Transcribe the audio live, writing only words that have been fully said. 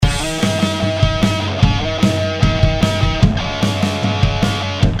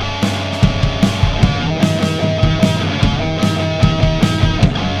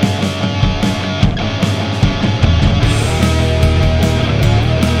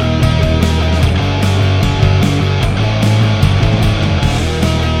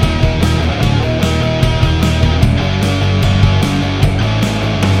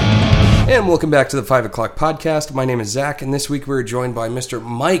And welcome back to the 5 O'Clock Podcast. My name is Zack, and this week we're joined by Mr.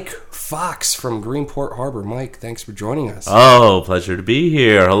 Mike Fox from Greenport Harbor. Mike, thanks for joining us. Oh, pleasure to be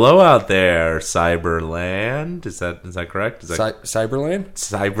here. Hello out there, Cyberland. Is that correct? Cyberland?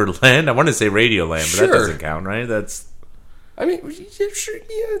 Cyberland? I want to say Radioland, but that doesn't count, right? I mean,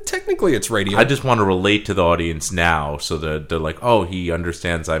 yeah, technically it's radio. I just want to relate to the audience now so that they're like, oh, he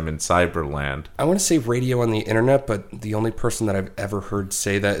understands I'm in Cyberland. I want to say radio on the internet, but the only person that I've ever heard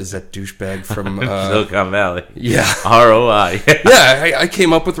say that is that douchebag from Silicon Valley. Yeah. ROI. Yeah, I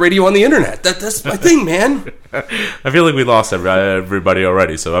came up with radio on the internet. That's my thing, man. I feel like we lost everybody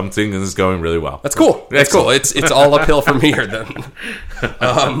already, so I'm thinking this is going really well. That's cool. That's cool. It's all uphill from here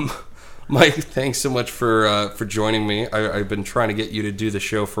then. Mike, thanks so much for joining me. I've been trying to get you to do the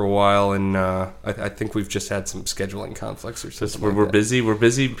show for a while, and I think we've just had some scheduling conflicts or something. We're busy. We're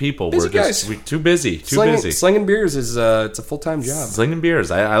busy people. Busy guys. We're too busy. Slinging beers is it's a full-time job. Slinging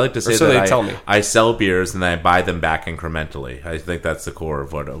beers. I like to say so that they tell me. I sell beers and then I buy them back incrementally. I think that's the core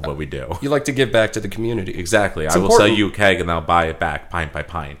of what we do. You like to give back to the community. Exactly. I will sell you a keg and I'll buy it back pint by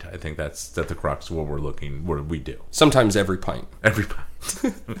pint. I think that's the crux of what we do. Sometimes every pint. Every pint.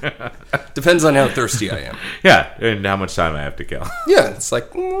 Depends on how thirsty I am. Yeah, and how much time I have to kill. Yeah, it's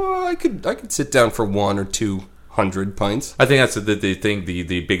like I could sit down for 1 or 200 pints. I think that's the thing.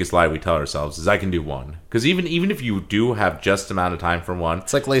 The biggest lie we tell ourselves is I can do one, because even if you do have just amount of time for one,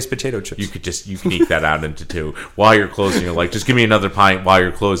 it's like Lay's potato chips. You can eke that out into 2 while you're closing. You're like, just give me another pint while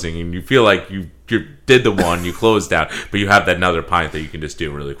you're closing, and you feel like you did the one, you closed down, but you have that another pint that you can just do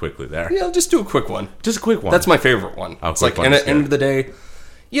really quickly there. Yeah, I'll just do a quick one. Just a quick one. That's my favorite one. Oh, it's like, at the end of the day,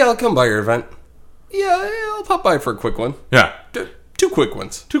 yeah, I'll come by your event. Yeah, I'll pop by for a quick one. Yeah. 2 quick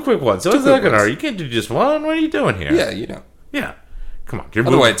ones. 2 quick ones. So it's not going to hurt. You can't do just one. What are you doing here? Yeah, you know. Yeah. Come on.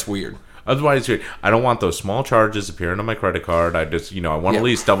 Otherwise, it's weird. I don't want those small charges appearing on my credit card. I just, I want at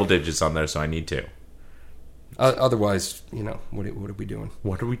least double digits on there, so I need 2. Otherwise, what are we doing?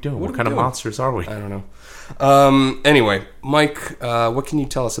 What are we doing? What kind of monsters are we? I don't know. Anyway, Mike, what can you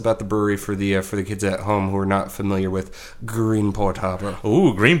tell us about the brewery for the kids at home who are not familiar with Greenport Harbor?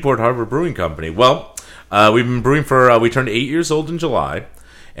 Ooh, Greenport Harbor Brewing Company. Well, we've been brewing we turned 8 years old in July,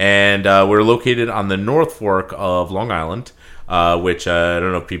 and we're located on the North Fork of Long Island. Which I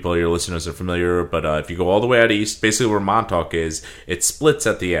don't know if your listeners are familiar, but if you go all the way out east, basically where Montauk is, it splits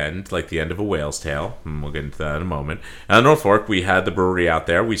at the end, like the end of a whale's tail. And we'll get into that in a moment. And on North Fork, we had the brewery out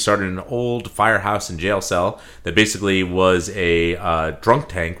there. We started an old firehouse and jail cell that basically was a drunk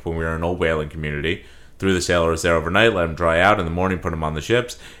tank when we were an old whaling community. Threw the sailors there overnight, let them dry out. In the morning, put them on the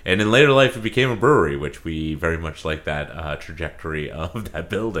ships. And in later life, it became a brewery, which we very much like that trajectory of that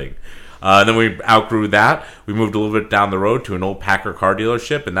building. Then we outgrew that. We moved a little bit down the road to an old Packer car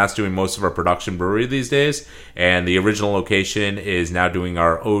dealership, and that's doing most of our production brewery these days. And the original location is now doing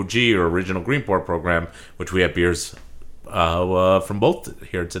our OG, or original Greenport program, which we have beers from both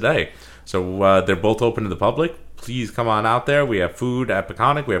here today. So they're both open to the public. Please come on out there. We have food at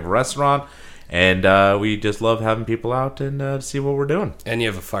Peconic. We have a restaurant. And we just love having people out and see what we're doing. And you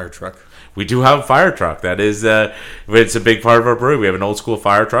have a fire truck. We do have a fire truck. That is, it's a big part of our brewery. We have an old school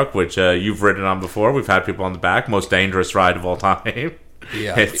fire truck, which you've ridden on before. We've had people on the back. Most dangerous ride of all time.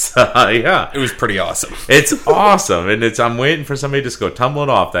 Yeah. It was pretty awesome. It's awesome. And I'm waiting for somebody to just go tumbling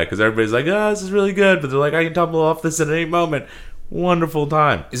off that, because everybody's like, oh, this is really good. But they're like, I can tumble off this at any moment. Wonderful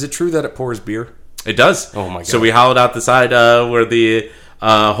time. Is it true that it pours beer? It does. Oh, my God. So we hollowed out the side where the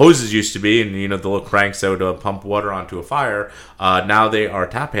hoses used to be, and the little cranks that would pump water onto a fire. Now they are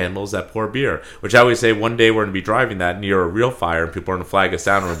tap handles that pour beer, which I always say one day we're going to be driving that near a real fire, and people are going to flag us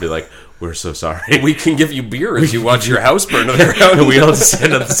down and we'll be like, we're so sorry. We can give you beer as you watch your house burn to the ground. We all just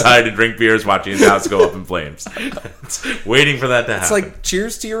stand on the side and drink beers watching his house go up in flames. Waiting for that to happen. It's like,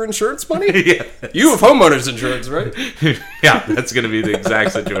 cheers to your insurance money? Yeah. You have homeowner's insurance, right? Yeah, that's going to be the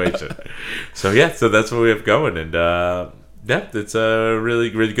exact situation. So that's what we have going, and it's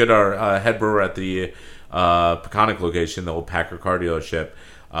really, really good. Our head brewer at the Peconic location, the old Packer car dealership,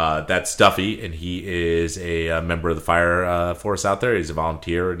 that's Duffy, and he is a member of the fire force out there. He's a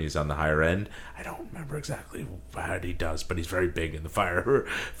volunteer, and he's on the higher end. I don't remember exactly what he does, but he's very big in the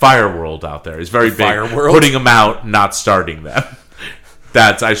fire world out there. He's very big, putting them out, not starting them.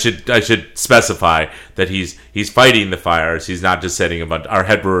 I should specify that he's fighting the fires. He's not just setting a bunch. Our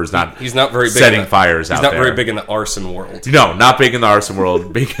head brewer is not. He's not very big setting fires out there. He's not very big in the arson world. No, not big in the arson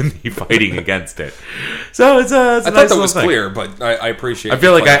world. Big in the fighting against it. So it's a I nice thought that was thing. Clear, but I appreciate. I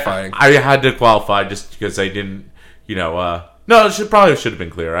feel like I had to qualify just because I didn't. No, it probably should have been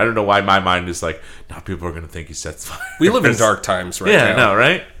clear. I don't know why my mind is like, now people are going to think he sets fire. We live in dark times right now. Yeah, no,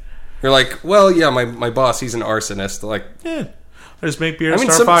 right? You're like, well, yeah, my boss, he's an arsonist. Like, yeah. I just make beer and I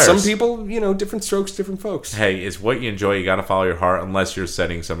start fires. some people, different strokes, different folks. Hey, it's what you enjoy. You got to follow your heart, unless you're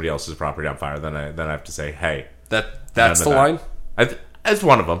setting somebody else's property on fire. Then I have to say, hey, that's the line. It's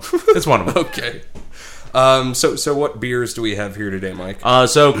one of them. It's one of them. Okay. So what beers do we have here today, Mike?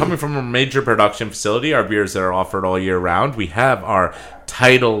 So coming from a major production facility, our beers that are offered all year round, we have our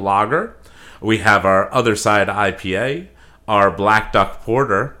Title Lager, we have our Other Side IPA, our Black Duck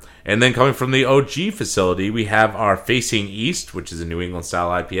Porter, and then coming from the OG facility, we have our Facing East, which is a New England style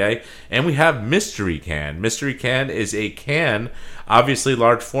IPA, and we have Mystery Can. Mystery Can is a can, obviously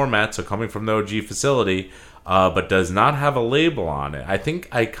large format, so coming from the OG facility, but does not have a label on it. I think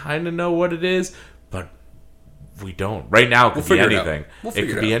I kind of know what it is, but we don't. Right now, it could be anything.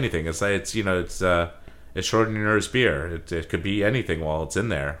 It could be anything. It's Schrodinger's beer. It could be anything while it's in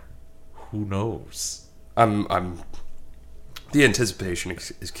there. Who knows? The anticipation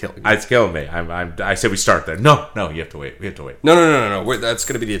is killing me. It's killing me. I said we start there. No, you have to wait. We have to wait. No. That's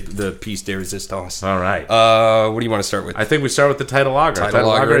going to be the piece de resistance. All right. What do you want to start with? I think we start with the Title Lager. Title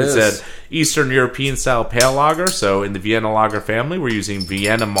Lager is an Eastern European style pale lager. So in the Vienna Lager family, we're using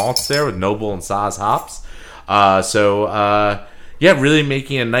Vienna malts there with Noble and Saaz hops. Really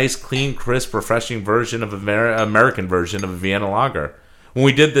making a nice, clean, crisp, refreshing version of American version of a Vienna Lager. When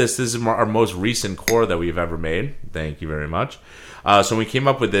we did this is our most recent core that we've ever made. Thank you very much. So when we came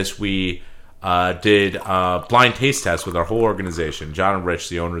up with this, we did blind taste tests with our whole organization. John and Rich,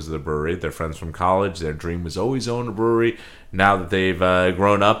 the owners of the brewery, they're friends from college. Their dream was always own a brewery. Now that they've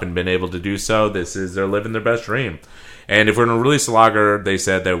grown up and been able to do so, they're living their best dream. And if we're going to release a lager, they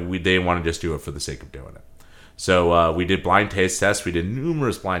said that they didn't want to just do it for the sake of doing it. So we did blind taste tests. We did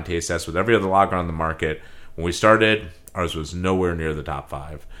numerous blind taste tests with every other lager on the market. When we started, ours was nowhere near the top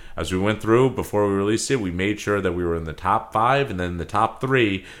 5. As we went through, before we released it, we made sure that we were in the top 5, and then the top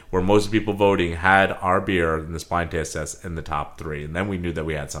 3, where most of the people voting had our beer in this blind taste test in the top 3. And then we knew that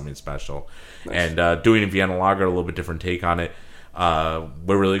we had something special. Nice. And doing a Vienna Lager, a little bit different take on it.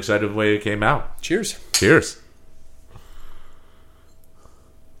 We're really excited with the way it came out. Cheers. Cheers.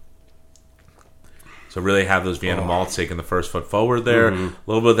 So really have those Vienna malts taking the first foot forward there. A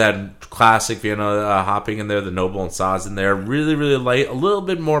little bit of that classic Vienna hopping in there, the Noble and Saaz in there. Really, really light. A little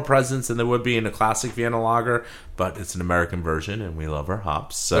bit more presence than there would be in a classic Vienna lager, but it's an American version, and we love our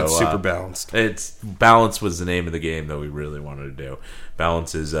hops. So it's super balanced. Balance was the name of the game that we really wanted to do.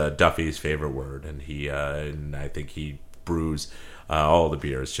 Balance is Duffy's favorite word, and and I think he brews all the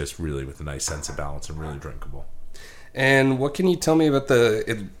beers just really with a nice sense of balance and really drinkable. And what can you tell me about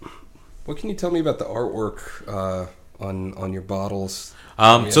the artwork on your bottles?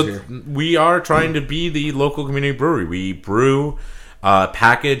 We are trying to be the local community brewery. We brew,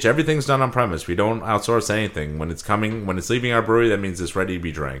 package, everything's done on premise. We don't outsource anything. When it's leaving our brewery, that means it's ready to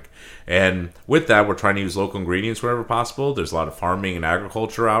be drank. And with that, we're trying to use local ingredients wherever possible. There's a lot of farming and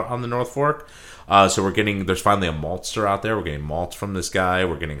agriculture out on the North Fork. So there's finally a maltster out there. We're getting malts from this guy.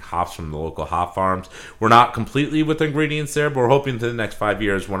 We're getting hops from the local hop farms. We're not completely with ingredients there, but we're hoping for the next 5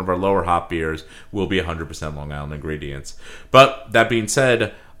 years, one of our lower hop beers will be 100% Long Island ingredients. But that being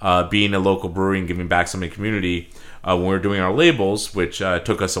said, being a local brewery and giving back some to the community, when we were doing our labels, which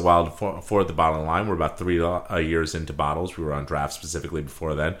took us a while to afford the bottling line, we're about 3 years into bottles. We were on draft specifically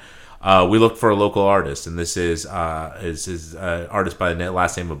before then. We looked for a local artist, and this is artist by the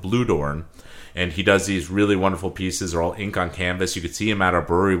last name of Blue Dorn. And he does these really wonderful pieces. They're all ink on canvas. You could see him at our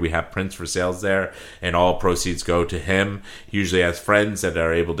brewery. We have prints for sales there, and all proceeds go to him. He usually has friends that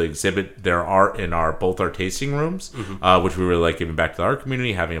are able to exhibit their art in both our tasting rooms, which we really like giving back to our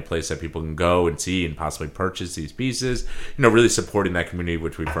community, having a place that people can go and see and possibly purchase these pieces. Really supporting that community,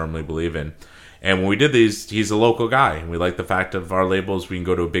 which we firmly believe in. And when we did these, he's a local guy, and we like the fact of our labels. We can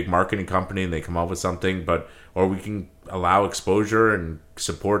go to a big marketing company and they come up with something, or we can allow exposure and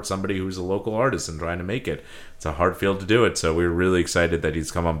support somebody who's a local artist and trying to make it. It's a hard field to do it, so we're really excited that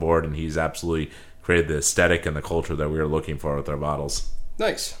he's come on board, and he's absolutely created the aesthetic and the culture that we were looking for with our bottles.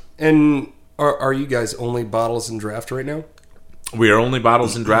 Nice. And are you guys only bottles in draft right now? We are only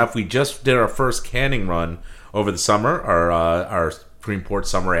bottles in draft. We just did our first canning run over the summer, our Greenport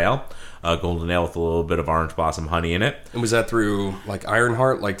Summer Ale. Golden ale with a little bit of orange blossom honey in it. And was that through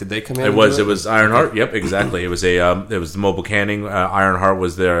Ironheart? Did they come in? It was Ironheart. Yep, exactly. It was the mobile canning. Ironheart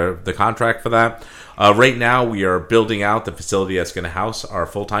was the contract for that. Right now, we are building out the facility that's going to house our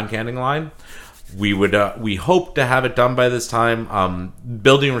full-time canning line. We hope to have it done by this time.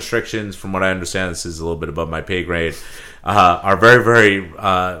 Building restrictions, from what I understand, this is a little bit above my pay grade, are very, very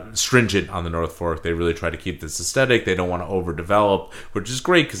stringent on the North Fork. They really try to keep this aesthetic. They don't want to overdevelop, which is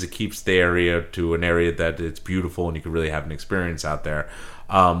great because it keeps the area to an area that it's beautiful and you can really have an experience out there.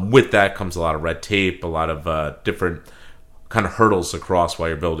 With that comes a lot of red tape, a lot of different kind of hurdles to cross while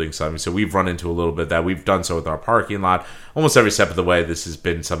you're building something. So we've run into a little bit of that. We've done so with our parking lot. Almost every step of the way, this has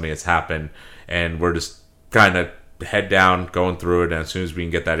been something that's happened, and we're just kind of head down, going through it, and as soon as we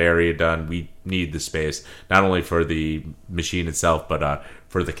can get that area done, we need the space, not only for the machine itself, but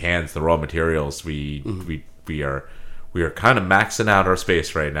for the cans, the raw materials. We are kind of maxing out our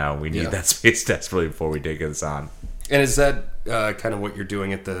space right now. We need that space desperately before we take this on. And is that kind of what you're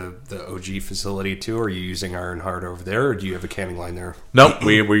doing at the OG facility too? Or are you using Ironheart over there, or do you have a canning line there? No,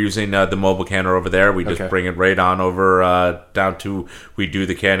 we're using the mobile canner over there. We just bring it right on over down to, we do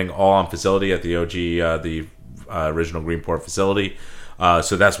the canning all on facility at the OG, the original Greenport facility.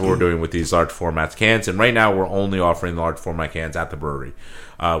 So that's what we're doing with these large format cans. And right now we're only offering large format cans at the brewery,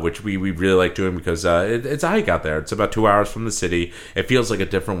 which we really like doing because it's a hike out there. It's about 2 hours from the city. It feels like a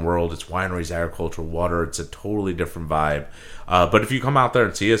different world. It's wineries, agricultural, water. It's a totally different vibe. But if you come out there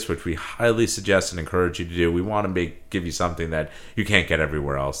and see us, which we highly suggest and encourage you to do, we want to give you something that you can't get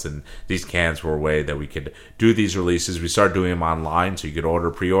everywhere else. And these cans were a way that we could do these releases. We started doing them online, so you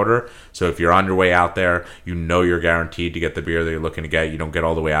could pre-order. So if you're on your way out there, you know you're guaranteed to get the beer that you're looking to get. You don't get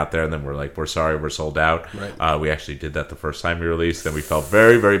all the way out there, and then we're sorry, we're sold out. Right. We actually did that the first time we released, and we felt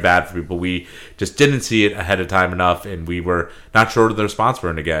very, very bad for people. We just didn't see it ahead of time enough, and we were not sure of the response we're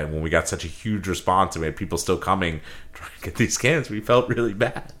going to get. When we got such a huge response, and we had people still coming trying to get these cans, we felt really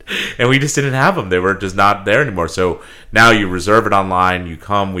bad. And we just didn't have them. They were just not there anymore. So now you reserve it online, you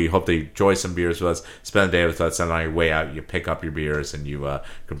come, we hope that you enjoy some beers with us, spend the day with us, and on your way out, you pick up your beers, and you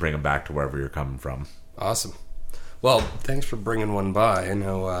can bring them back to wherever you're coming from. Awesome. Well, thanks for bringing one by. I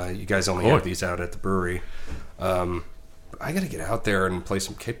know you guys only have these out at the brewery. I got to get out there and play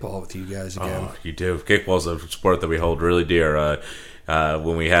some kickball with you guys again. Oh, you do. Kickball's a sport that we hold really dear.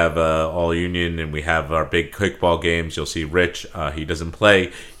 When we have All Union and we have our big kickball games, you'll see Rich. He doesn't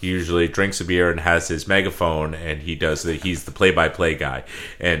play. He usually drinks a beer and has his megaphone, and he's the play-by-play guy.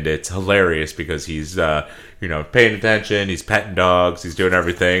 And it's hilarious because he's paying attention. He's petting dogs. He's doing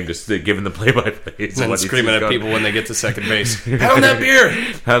everything, just giving the play-by-plays. And screaming at people when they get to second base. Pound that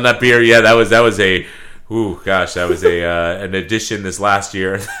beer! Pound that beer. Yeah, that was a... Ooh, gosh, that was an addition this last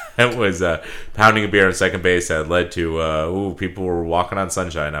year. That was pounding a beer on second base that led to people were walking on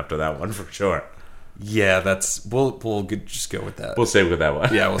sunshine after that one for sure. Yeah, we'll just go with that. We'll stay with that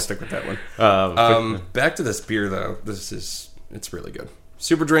one. Yeah, we'll stick with that one. Back to this beer though. It's really good.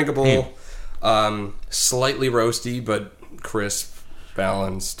 Super drinkable, slightly roasty but crisp,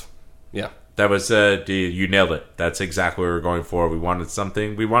 balanced. Yeah. That was you nailed it. That's exactly what we were going for. We wanted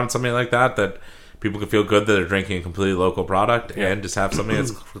something like that people can feel good that they're drinking a completely local product and just have something that's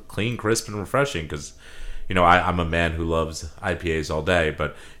clean, crisp, and refreshing. Because, I'm a man who loves IPAs all day,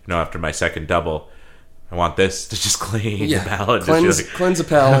 but, after my second double, I want this to just clean the palate. Cleanse the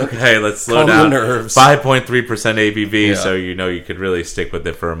palate. Okay, let's slow down. 5.3% ABV, so you could really stick with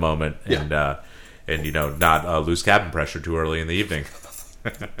it for a moment and not lose cabin pressure too early in the evening.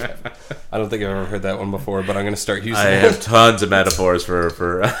 I don't think I've ever heard that one before, but I'm going to start using it. I have tons of metaphors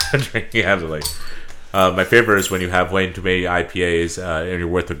for drinking heavily. My favorite is when you have way too many IPAs and you're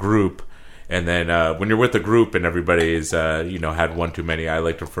with a group, and then when you're with a group and everybody's had one too many, I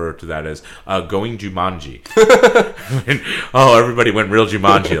like to refer to that as going Jumanji. Everybody went real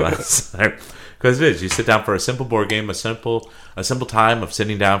Jumanji last night. Because it is. You sit down for a simple board game, a simple time of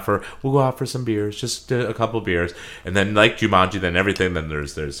sitting down we'll go out for some beers, just a couple of beers. And then like Jumanji, then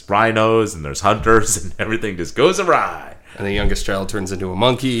there's rhinos and there's hunters and everything just goes awry. And the youngest child turns into a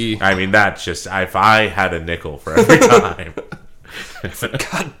monkey. I mean, that's just, if I had a nickel for every time.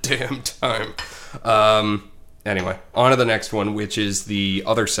 Goddamn time. Anyway, on to the next one, which is the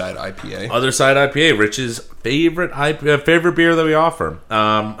Other Side IPA. Other Side IPA, Rich's favorite beer that we offer.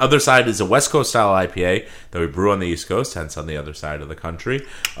 Other Side is a West Coast style IPA that we brew on the East Coast, hence on the other side of the country.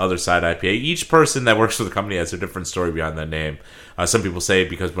 Other Side IPA. Each person that works for the company has a different story behind that name. Some people say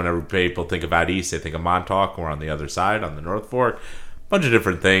because whenever people think of out east, they think of Montauk. We're on the other side, on the North Fork. Bunch of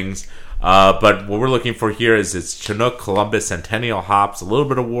different things. But what we're looking for here is it's Chinook, Columbus, Centennial hops, a little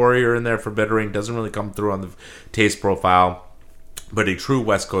bit of Warrior in there for bittering. Doesn't really come through on the taste profile, but a true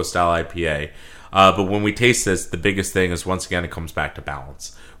West Coast style IPA. But when we taste this, the biggest thing is, once again, it comes back to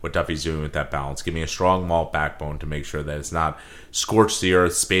balance. What Duffy's doing with that balance. Give me a strong malt backbone to make sure that it's not scorched the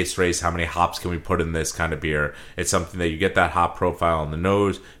earth, space race, how many hops can we put in this kind of beer. It's something that you get that hop profile on the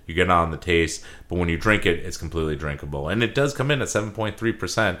nose, you get it on the taste, but when you drink it, it's completely drinkable. And it does come in at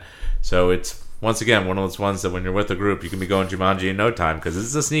 7.3%. So it's, once again, one of those ones that when you're with a group, you can be going Jumanji in no time, because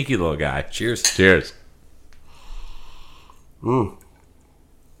it's a sneaky little guy. Cheers. Cheers.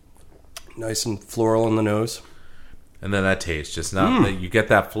 Nice and floral in the nose. And then that taste, just not that you get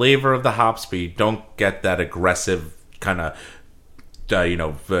that flavor of the hops, but you don't get that aggressive kind of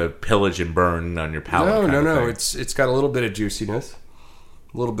pillage and burn on your palate. No. It's got a little bit of juiciness,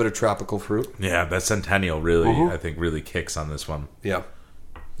 a little bit of tropical fruit. Yeah, that Centennial really, I think, really kicks on this one. Yeah,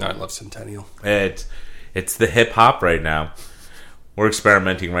 I love Centennial. It's the hip hop right now. We're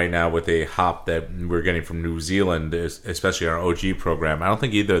experimenting right now with a hop that we're getting from New Zealand, especially our OG program. I don't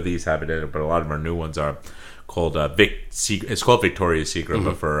think either of these have it in it, but a lot of our new ones are called It's called Victoria's Secret,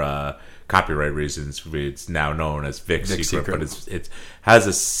 but for copyright reasons, it's now known as Vic Secret. But it has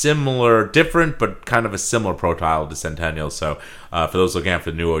a similar, different, but kind of a similar profile to Centennial. So for those looking out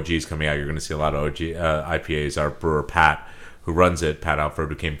for the new OGs coming out, you're going to see a lot of OG IPAs. Our brewer, Pat, who runs it, Pat Alford,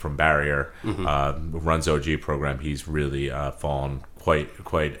 who came from Barrier, who runs OG program, he's really fallen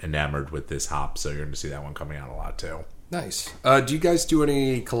quite enamored with this hop. So you're going to see that one coming out a lot too. Nice. Do you guys do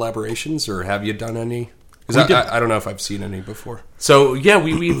any collaborations, or have you done any? Because I don't know if I've seen any before. So, yeah,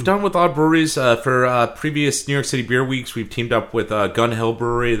 we've done with odd breweries. For previous New York City Beer Weeks, we've teamed up with Gun Hill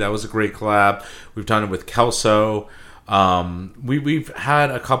Brewery. That was a great collab. We've done it with Kelso. We've had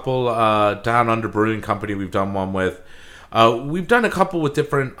a couple Down Under Brewing Company we've done one with. We've done a couple with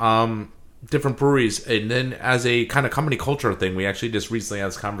different breweries, and then as a kind of company culture thing, we actually just recently had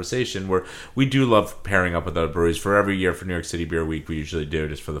this conversation where we do love pairing up with other breweries. For every year for New York City Beer Week, we usually do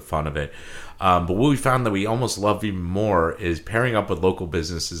just for the fun of it. But what we found that we almost love even more is pairing up with local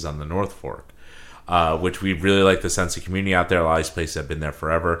businesses on the North Fork, which we really like the sense of community out there. A lot of these places have been there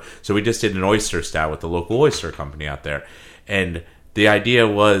forever. So we just did an oyster stout with the local oyster company out there, and the idea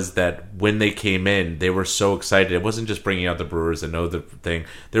was that when they came in, they were so excited. It wasn't just bringing out the brewers that know the thing.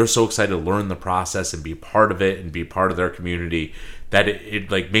 They were so excited to learn the process and be part of it and be part of their community that it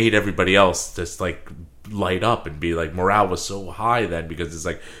like made everybody else just like light up and be like, morale was so high then, because it's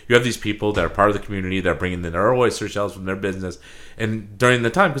like you have these people that are part of the community that are bringing in their oyster shells from their business. And during the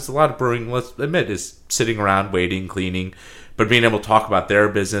time, because a lot of brewing, let's admit, is sitting around, waiting, cleaning. But being able to talk about their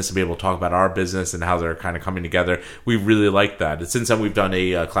business and be able to talk about our business and how they're kind of coming together, we really like that. And since then, we've done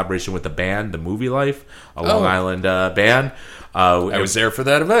a collaboration with the band, The Movie Life, a Long Island band. I was there for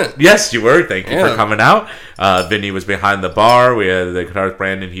that event. Yes, you were. Thank you for coming out. Vinny was behind the bar. We had the guitarist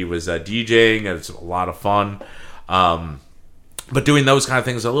Brandon. He was DJing. It was a lot of fun. But doing those kind of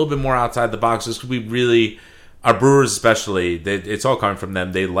things a little bit more outside the box, because we really... Our brewers especially, it's all coming from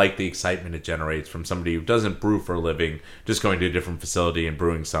them. They like the excitement it generates from somebody who doesn't brew for a living, just going to a different facility and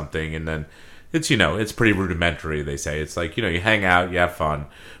brewing something. And then it's, it's pretty rudimentary, they say. It's like, you hang out, you have fun.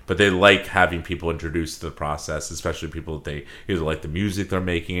 But they like having people introduced to the process, especially people that they either like the music they're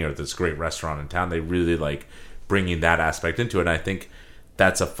making or this great restaurant in town. They really like bringing that aspect into it. And I think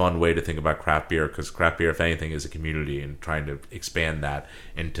that's a fun way to think about craft beer, because craft beer, if anything, is a community, and trying to expand that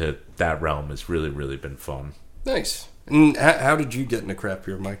into that realm has really, really been fun. Nice. And how did you get into craft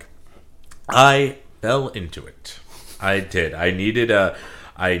beer, Mike? I fell into it. I did. I needed a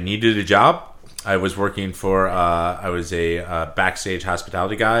job. I was working for. I was a backstage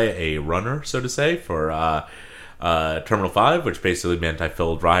hospitality guy, a runner, so to say, for Terminal 5, which basically meant I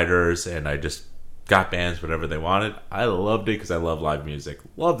filled riders and I just got bands whatever they wanted. I loved it because I love live music.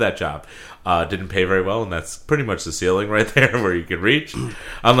 Love that job. Didn't pay very well, and that's pretty much the ceiling right there where you can reach,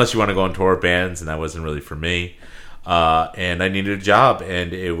 unless you want to go on tour with bands, and that wasn't really for me. And I needed a job,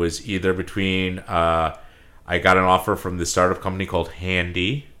 and it was either between I got an offer from the startup company called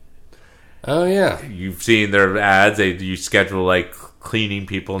Handy. Oh yeah, you've seen their ads. You schedule like cleaning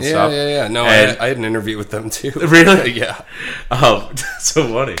people and stuff. Yeah. No, I had an interview with them too. Really? Yeah. So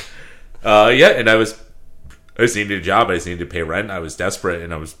funny. And I just needed a job. I just needed to pay rent. I was desperate,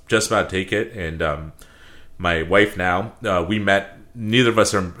 and I was just about to take it. And my wife now, we met. Neither of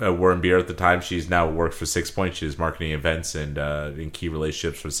us were in beer at the time. She's now works for 6 Point. She's marketing events and in key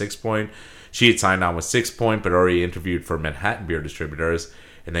relationships for 6 Point. She had signed on with 6 Point, but already interviewed for Manhattan Beer Distributors.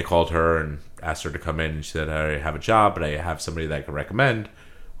 And they called her and asked her to come in. And she said, I have a job, but I have somebody that I could recommend,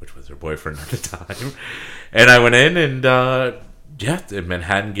 which was her boyfriend at the time. And I went in, and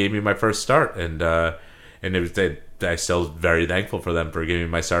Manhattan gave me my first start, and it was I'm still very thankful for them for giving me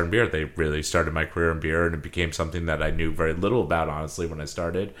my start in beer. They really started my career in beer, and it became something that I knew very little about, honestly, when I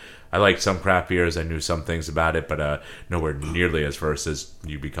started. I liked some craft beers, I knew some things about it, but nowhere nearly as versed as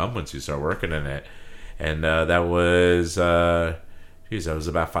you become once you start working in it. And that was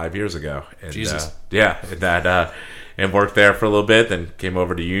about 5 years ago. And, Jesus. And worked there for a little bit, then came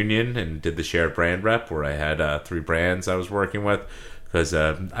over to Union and did the shared brand rep, where I had 3 brands I was working with, because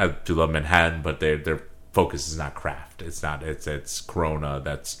I do love Manhattan, but their focus is not craft. It's Corona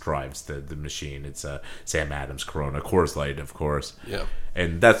that drives the machine. It's Sam Adams Corona, Coors Light, of course. Yeah.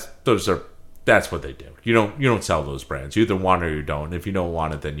 And those are that's what they do. You don't sell those brands. You either want it or you don't. And if you don't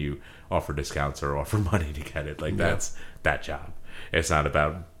want it, then you offer discounts or offer money to get it. Like, that's that job. It's not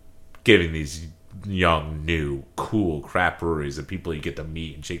about giving these young, new, cool craft breweries and people you get to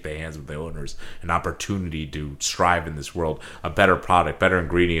meet and shake their hands with the owners an opportunity to strive in this world, a better product, better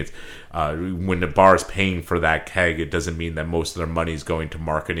ingredients. When the bar is paying for that keg, it doesn't mean that most of their money is going to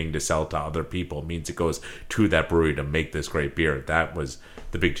marketing to sell to other people. It means it goes to that brewery to make this great beer. That was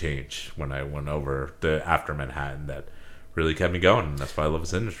the big change when I went over the after Manhattan that really kept me going, and that's why I love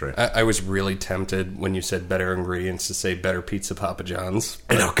this industry. I was really tempted when you said better ingredients to say better pizza Papa John's.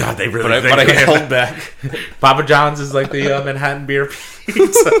 Oh God, they really. But I held back. Papa John's is like the Manhattan beer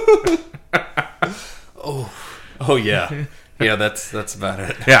pizza. Oh yeah, yeah. That's about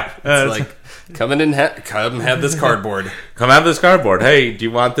it. Yeah, it's like come in and come have this cardboard. Come have this cardboard. Hey, do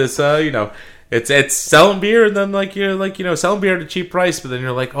you want this? It's selling beer, and then you're selling beer at a cheap price, but then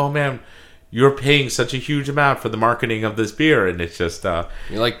you're like, oh man, you're paying such a huge amount for the marketing of this beer, and it's just you're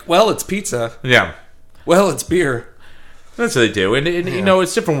like, well, it's pizza. Yeah. Well, it's beer. That's what they do, and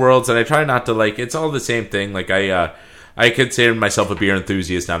it's different worlds, and I try not to it's all the same thing. Like I consider myself a beer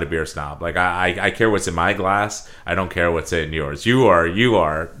enthusiast, not a beer snob. Like I care what's in my glass. I don't care what's in yours. You are.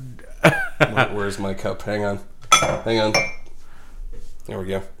 Where's my cup? Hang on. There we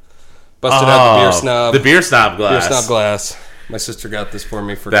go. Busted out the beer snob. The beer snob glass. Beer snob glass. My sister got this for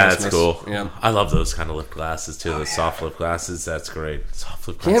me for Christmas. That's cool. Yeah. I love those kind of lip glasses too. The soft lip glasses. That's great. Soft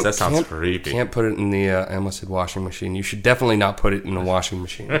lip glasses. That sounds creepy. Can't put it in the I almost said washing machine. You should definitely not put it in the washing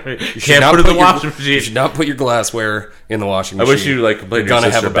machine. You can't put it in the washing machine. You should not put your glassware in the washing machine. I wish you complained to your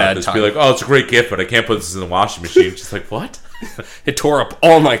sister about this. Be like, oh, it's a great gift, but I can't put this in the washing machine. She's like, what? It tore up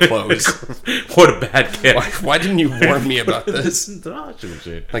all my clothes. What a bad gift. Why didn't you warn me about this? The washing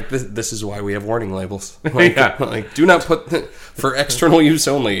machine. Like this is why we have warning labels. Like do not put for external use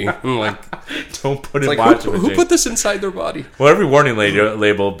only. Don't put it in washing machine. Who put this inside their body? Well, every warning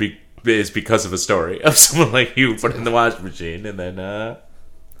label is because of a story of someone like you put it in the washing machine, and then well,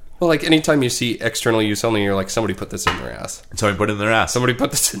 like anytime you see external use only, you're like, somebody put this in their ass. Somebody put it in their ass. Somebody put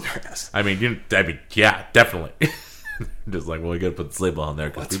this in their ass. I mean, yeah, definitely. Just like, well, we gotta put this label on there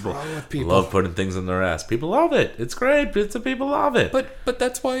because people love putting things in their ass. People love it. It's great. People love it. But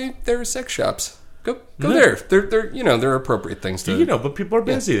that's why there are sex shops. Go there. They're appropriate things to. But people are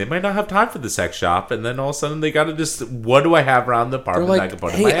busy. They might not have time for the sex shop, and then all of a sudden they gotta just, what do I have around the apartment that I can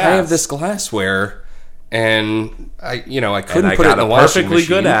put in my ass? I have this glassware, and I couldn't put it in the washing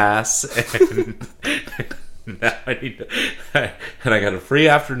machine. I got a perfectly good ass, and now I need to, and I got a free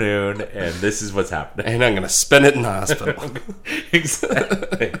afternoon, and this is what's happening. And I'm going to spend it in the hospital.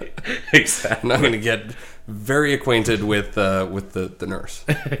 Exactly. And I'm going to get very acquainted with the nurse.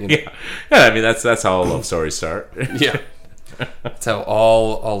 Yeah. I mean that's how all love stories start. Yeah. That's how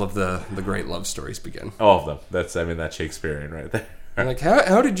all of the great love stories begin. All of them. That's Shakespearean right there. Like,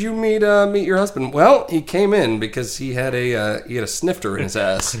 how did you meet your husband? Well, he came in because he had a snifter in his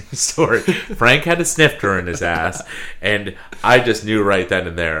ass. Story. Frank had a snifter in his ass, and I just knew right then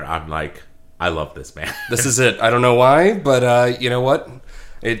and there. I'm like, I love this man. This is it. I don't know why, but you know what?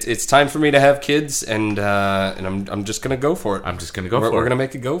 It's time for me to have kids, and I'm just gonna go for it. I'm just gonna go for it. We're gonna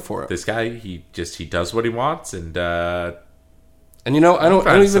make a go for it. This guy, he does what he wants, and I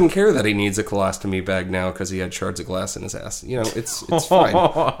don't even care that he needs a colostomy bag now because he had shards of glass in his ass. It's fine.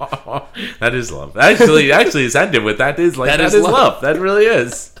 That is love. Actually, as ended with that is love. That really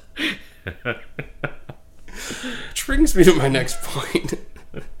is. Which brings me to my next point.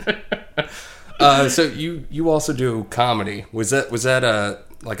 So you also do comedy. Was that a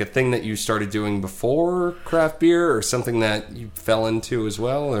thing that you started doing before craft beer, or something that you fell into as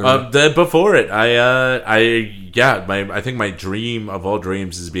well? Or? Before it, I think my dream of all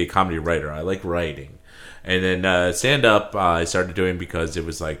dreams is to be a comedy writer. I like writing, and then stand up I started doing because it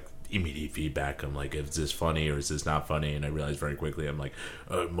was like immediate feedback. I'm like, is this funny or is this not funny? And I realized very quickly, I'm like,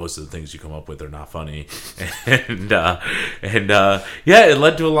 most of the things you come up with are not funny. and it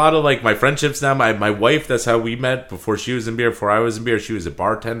led to a lot of like my friendships now. My wife, that's how we met before she was in beer. Before I was in beer, she was a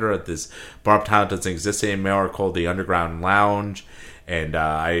bartender at this bar uptown that doesn't exist anymore called the Underground Lounge. And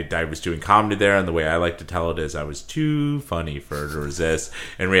I was doing comedy there, and the way I like to tell it is I was too funny for her to resist.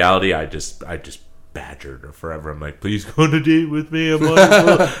 In reality, I just badgered her forever. I'm like, please go on a date with me. I'm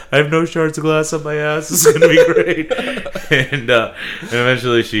wonderful. I have no shards of glass on my ass. It's going to be great. And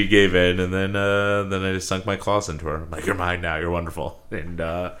eventually she gave in, and then I just sunk my claws into her. I'm like, you're mine now. You're wonderful. And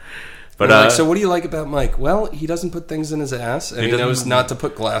so what do you like about Mike? Well, he doesn't put things in his ass, and he knows not to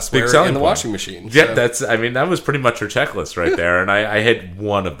put glassware in the washing machine. Yeah, that was pretty much her checklist right there, and I hit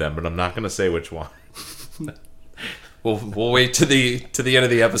one of them, but I'm not going to say which one. We'll wait to the end of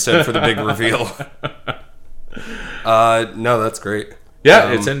the episode for the big reveal. No, that's great.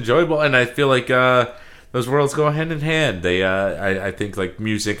 Yeah, it's enjoyable, and I feel like those worlds go hand in hand. They, I think, like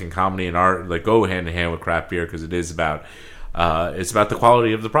music and comedy and art, like go hand in hand with craft beer because it is about, it's about the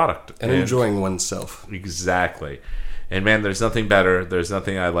quality of the product and enjoying oneself. Exactly. And man, there's nothing better. There's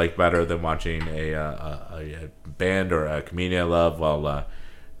nothing I like better than watching a band or a comedian I love while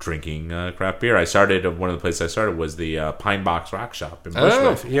drinking craft beer. One of the places I started was the Pine Box Rock Shop in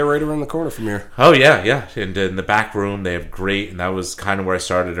Bushwick. Oh, yeah, right around the corner from here. Oh, yeah. And in the back room, they have great, and that was kind of where I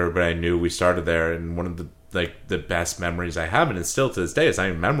started. Everybody I knew, we started there, and one of the best memories I have, and it's still to this day, it's not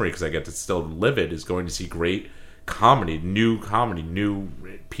even memory because I get to still live it, is going to see great comedy, new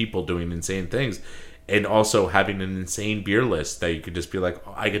people doing insane things. And also having an insane beer list that you could just be like,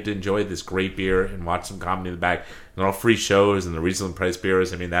 oh, I get to enjoy this great beer and watch some comedy in the back. And all free shows and the reasonably priced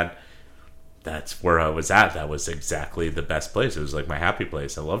beers. I mean, that's where I was at. That was exactly the best place. It was like my happy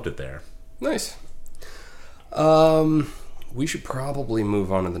place. I loved it there. Nice. We should probably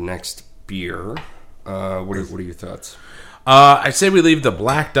move on to the next beer. What are your thoughts? I say we leave the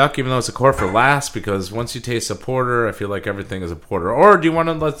Black Duck, even though it's a core, for last, because once you taste a porter, I feel like everything is a porter. Or do you want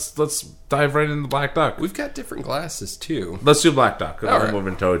to let's dive right into the Black Duck? We've got different glasses too. Let's do Black Duck. All right. We'll move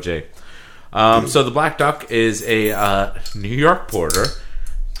into OJ. So the Black Duck is a New York porter.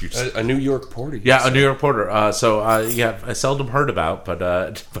 A New York porter. Yeah, a New York porter. I seldom heard about,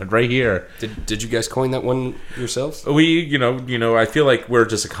 but right here. Did you guys coin that one yourselves? We, I feel like we're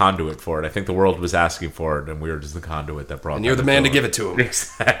just a conduit for it. I think the world was asking for it, and we were just the conduit that brought it. And you're the man to give it to them.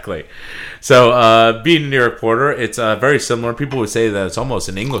 Exactly. So, being a New York porter, it's very similar. People would say that it's almost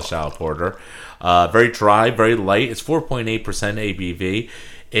an English-style porter. Very dry, very light. It's 4.8% ABV.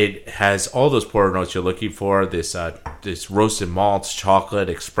 It has all those porter notes you're looking for. This roasted malts, chocolate,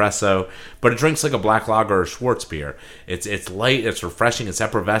 espresso, but it drinks like a black lager or Schwartz beer. It's light, it's refreshing, it's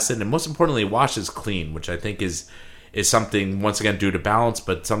effervescent, and most importantly, it washes clean, which I think is something, once again, due to balance,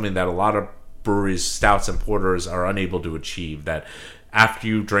 but something that a lot of breweries, stouts, and porters are unable to achieve. That after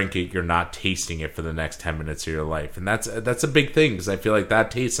you drink it, you're not tasting it for the next 10 minutes of your life. And that's a big thing, because I feel like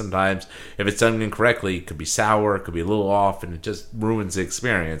that taste sometimes, if it's done incorrectly, it could be sour, it could be a little off, and it just ruins the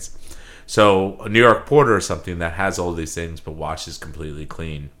experience. So a New York porter is something that has all these things, but washes completely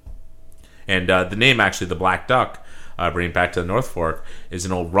clean. And the name, actually, the Black Duck, bringing it back to the North Fork, is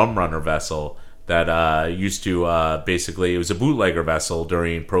an old rum runner vessel that used to, basically, it was a bootlegger vessel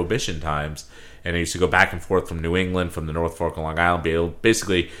during Prohibition times. And it used to go back and forth from New England, from the North Fork and Long Island,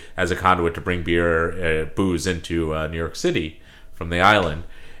 basically as a conduit to bring booze into New York City from the island.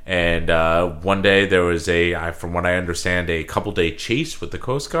 And one day there was from what I understand, a couple-day chase with the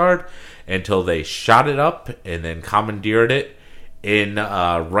Coast Guard until they shot it up and then commandeered it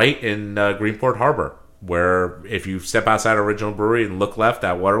right in Greenport Harbor, where if you step outside original brewery and look left,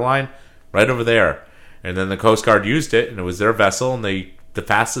 that waterline, right over there. And then the Coast Guard used it, and it was their vessel, and the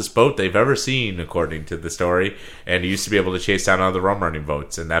fastest boat they've ever seen, according to the story, and he used to be able to chase down other rum running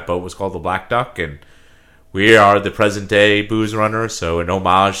boats, and that boat was called the Black Duck. And we are the present day booze runner, so in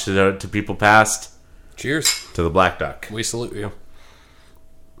homage to people past, cheers to the Black Duck. We salute you.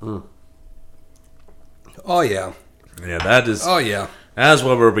 Oh yeah, that is. Oh yeah, that's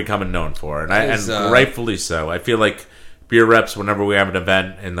what we're becoming known for, and rightfully so. I feel like beer reps, whenever we have an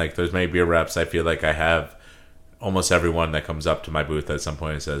event and like there's many beer reps, I feel like I have almost everyone that comes up to my booth at some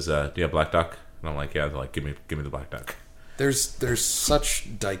point and says, do you have Black Duck? And I'm like, yeah. They're like, give me the Black Duck. There's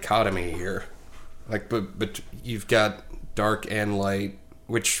such dichotomy here. Like, but you've got dark and light,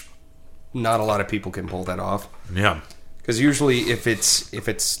 which not a lot of people can pull that off. Yeah. Because usually if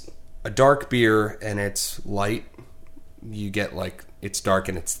it's a dark beer and it's light, you get like it's dark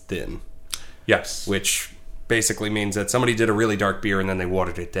and it's thin. Yes. Which basically means that somebody did a really dark beer and then they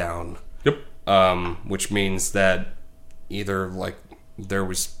watered it down. Yep. Which means that either like there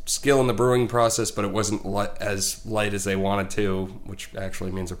was skill in the brewing process, but it wasn't as light as they wanted to, which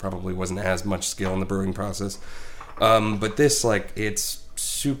actually means there probably wasn't as much skill in the brewing process. But this, like, it's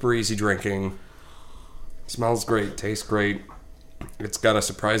super easy drinking, smells great, tastes great. It's got a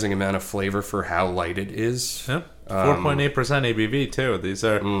surprising amount of flavor for how light it is. Yeah. 4.8% ABV too. These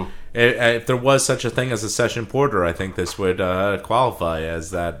are if there was such a thing as a session porter, I think this would qualify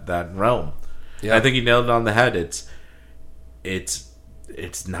as that realm. Yeah. I think you nailed it on the head.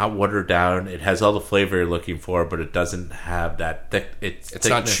 It's not watered down. It has all the flavor you're looking for, but it doesn't have that thick. It's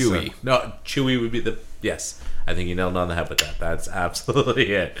not chewy. No, chewy would be yes. I think you nailed it on the head with that. That's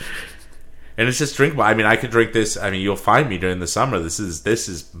absolutely it. And it's just drinkable. I mean, I could drink this. I mean, you'll find me during the summer. This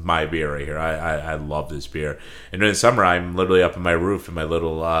is my beer right here. I love this beer. And during the summer, I'm literally up on my roof in my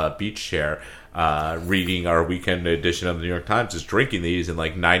little beach chair, reading our weekend edition of the New York Times, just drinking these in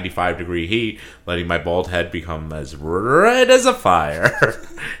like 95-degree heat, letting my bald head become as red as a fire.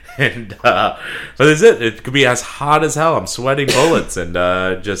 And but that's it. It could be as hot as hell. I'm sweating bullets, and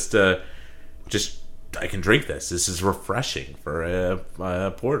just I can drink this. This is refreshing for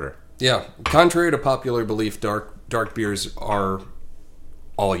a porter. Yeah. Contrary to popular belief, dark beers are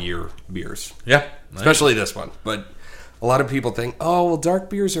all year beers. Yeah, Especially this one. But a lot of people think, oh, well, dark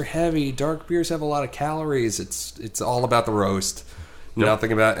beers are heavy. Dark beers have a lot of calories. It's all about the roast. Yep.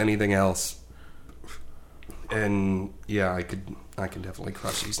 Nothing about anything else. And yeah, I can definitely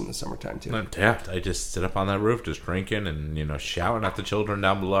crush these in the summertime too. Yeah, I just sit up on that roof, just drinking and shouting at the children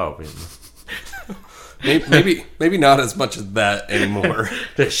down below. Maybe not as much as that anymore.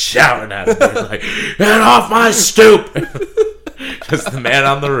 Just shouting at them, like, "Get off my stoop!" Just the man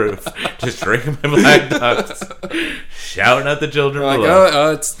on the roof, just drinking my Black Ducks, shouting at the children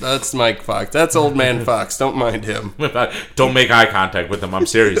below. That's Mike Fox. That's old man Fox. Don't mind him. Don't make eye contact with him. I'm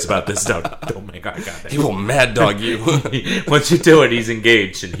serious about this stuff. Don't make eye contact. He will mad dog you. Once you do it, he's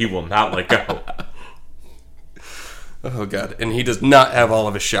engaged, and he will not let go. Oh God! And he does not have all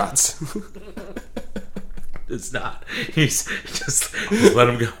of his shots. It's not. He's just let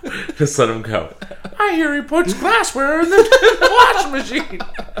him go. Just let him go. I hear he puts glassware in the washing machine.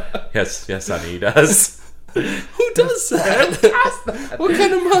 Yes, honey, he does. Who does that? What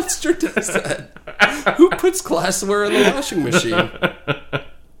kind of monster does that? Who puts glassware in the washing machine?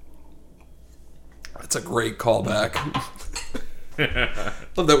 That's a great callback.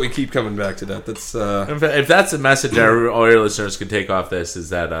 Love that we keep coming back to that. That's if that's a message all your listeners can take off this,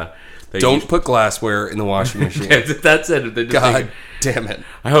 is that don't put glassware in the washing machine. That's it. God damn it!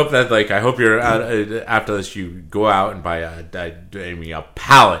 I hope you're after this. You go out and buy a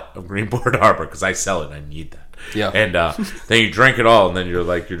pallet of Greenport Harbor, because I sell it. I need that. Yeah. And then you drink it all, and then you're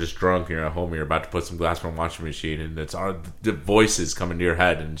just drunk. And you're at home. And you're about to put some glassware in the washing machine, and the voices come into your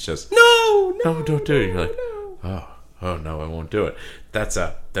head, and it's just no, don't do it. You're like, oh no, I won't do it. That's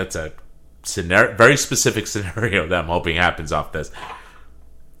a scenario, very specific scenario that I'm hoping happens off this.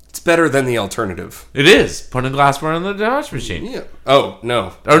 It's better than the alternative. It is putting glassware in the washing machine. Yeah. Oh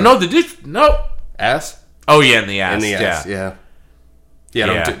no. Or no, the dish. No. Ass. Oh yeah, in the ass. In the ass. Yeah.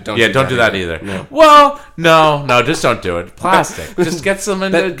 Don't do that either. No. Well, no, just don't do it. Plastic. Just get some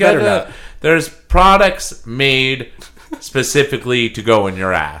in the. There's products made specifically to go in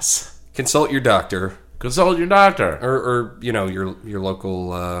your ass. Consult your doctor. Or your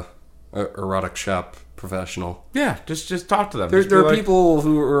local erotic shop professional. Yeah, just talk to them. There are people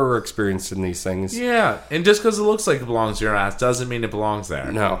who are experienced in these things. Yeah, and just because it looks like it belongs to your ass doesn't mean it belongs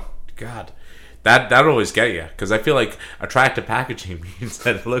there. No. God. That'll always get you, because I feel like attractive packaging means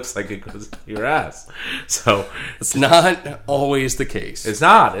that it looks like it goes to your ass. So it's not always the case. It's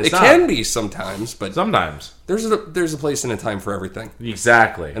not. It can be sometimes, but sometimes there's a place and a time for everything.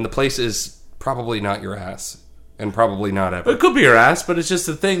 Exactly. And the place is probably not your ass, and probably not ever. It could be your ass, but it's just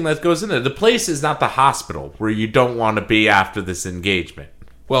the thing that goes in there. The place is not the hospital where you don't want to be after this engagement.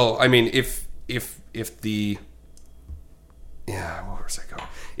 Well, I mean, if the where was I going?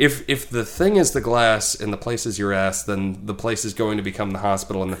 If the thing is the glass and the place is your ass, then the place is going to become the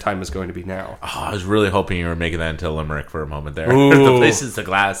hospital, and the time is going to be now. Oh, I was really hoping you were making that into a limerick for a moment there. The place is the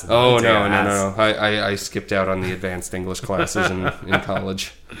glass. And no. I skipped out on the advanced English classes in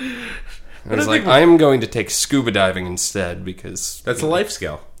college. I was like, I'm going to take scuba diving instead, because that's a life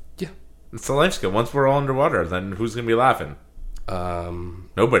skill. Yeah, it's a life skill. Once we're all underwater, then who's going to be laughing?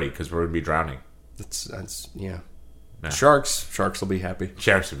 Nobody, because we're going to be drowning. That's yeah. No. Sharks will be happy.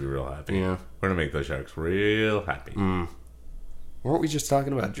 Sharks will be real happy. Yeah, we're going to make those sharks real happy. Weren't we just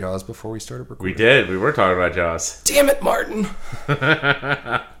talking about Jaws before we started recording? We did. We were talking about Jaws. Damn it, Martin. Love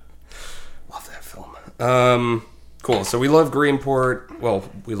that film. Cool. So we love Greenport. Well,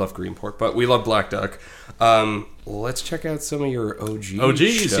 we love Greenport, but we love Black Duck. Let's check out some of your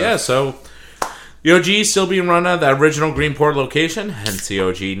OGs stuff. Yeah. So the OG is still being run out of the original Greenport location, hence the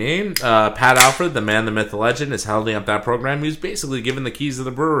OG name. Pat Alfred, the man, the myth, the legend, is holding up that program. He's basically given the keys to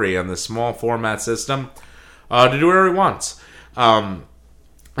the brewery on this small format system to do whatever he wants.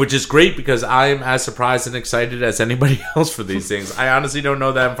 Which is great, because I am as surprised and excited as anybody else for these things. I honestly don't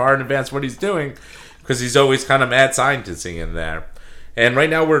know that far in advance what he's doing, because he's always kind of mad scientisting in there. And right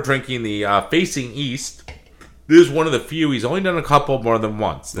now we're drinking the Facing East. This is one of the few. He's only done a couple more than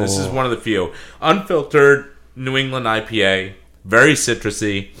once. This is one of the few. Unfiltered New England IPA. Very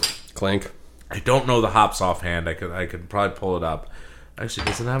citrusy. Clink. I don't know the hops offhand. I could probably pull it up. Actually,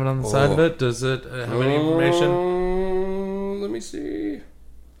 does it have it on the side of it? Does it have any information? Let me see.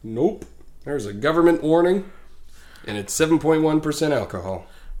 Nope. There's a government warning. And it's 7.1% alcohol.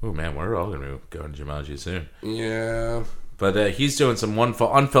 Oh man, we're all going to go into Jumanji soon. Yeah. But he's doing some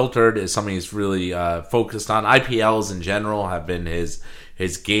unfiltered is something he's really focused on. IPLs in general have been his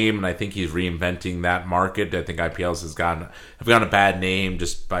game, and I think he's reinventing that market. I think IPLs have gotten a bad name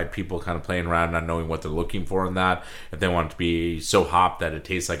just by people kind of playing around, not knowing what they're looking for in that. If they want it to be so hopped that it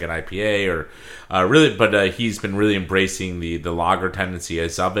tastes like an IPA, or really, but he's been really embracing the lager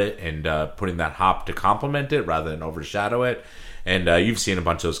tendencies of it and putting that hop to complement it rather than overshadow it. And you've seen a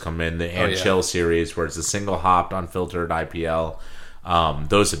bunch of those come in. The Chill series, where it's a single hopped, unfiltered IPL.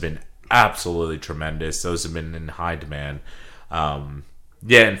 Those have been absolutely tremendous. Those have been in high demand.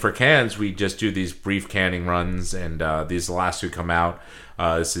 And for cans, we just do these brief canning runs, and these are the last two come out.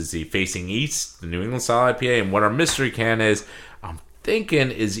 This is the Facing East, the New England style IPA, and what our mystery can is, I'm thinking,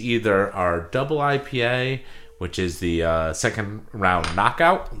 is either our double IPA, which is the second round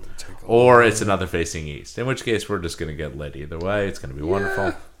knockout, or it's another Facing East. In which case, we're just going to get lit either way. It's going to be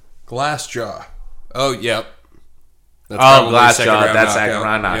wonderful. Glass jaw. Oh, yep. Glass jaw. That's second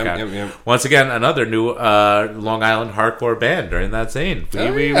round knockout. Yep. Once again, another new Long Island hardcore band during that scene.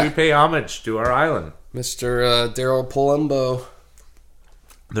 We pay homage to our island. Mr. Daryl Palumbo.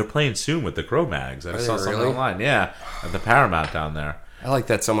 They're playing soon with the Cro-Mags. I saw something really? online. Yeah, at the Paramount down there. I like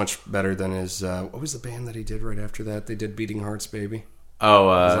that so much better than his... what was the band that he did right after that? They did Beating Hearts, Baby. Oh,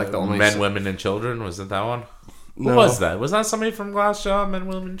 like the only Men, Women, and Children? Was it that one? No. Who was that? Was that somebody from Glassjaw, Men,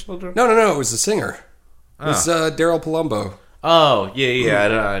 Women, and Children? No. It was the singer. It was Daryl Palumbo. Oh,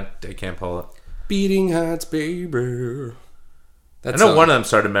 yeah. I can't pull it. Beating Hearts, Baby. I know one of them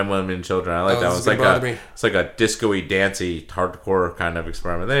started Men, Women, and Children. I like that one. It's like a disco-y, dancey, hardcore kind of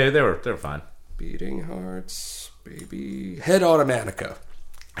experiment. They were fine. Beating Hearts, Baby. Head Automatica.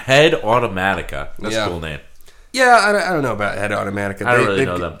 Head Automatica. That's a cool name. Yeah, I don't know about Head Automatica. I don't really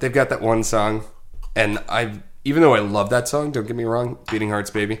know them. They've got that one song, and even though I love that song, don't get me wrong, Beating Hearts,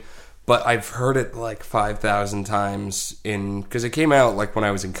 Baby, but I've heard it like 5,000 times because it came out like when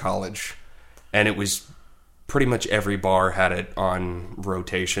I was in college, and it was pretty much every bar had it on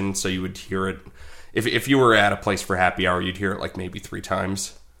rotation, so you would hear it. If you were at a place for happy hour, you'd hear it like maybe 3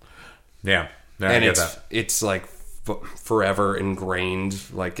 times. Yeah, and I get that. It's like forever ingrained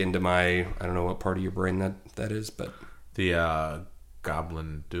like into my, I don't know what part of your brain that is, but the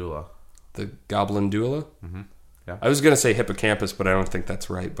Goblin Doula. The Goblin Doula? Mm-hmm. Yeah. I was going to say hippocampus, but I don't think that's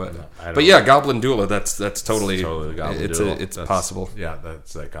right. But yeah, Goblin Doula, that's totally the Goblin Doula. It's possible. Yeah,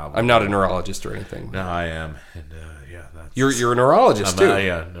 that's like Goblin. I'm not a neurologist or anything. No, I am. And that's... You're a neurologist too.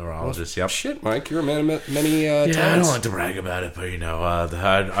 Yeah, neurologist. Yep. Shit, Mike, you're a man of many talents. I don't like to brag about it, but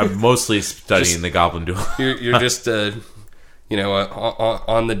I'm mostly studying the Goblin Doula. You're just on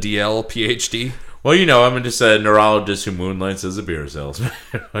the DL PhD. Well, I'm just a neurologist who moonlights as a beer salesman.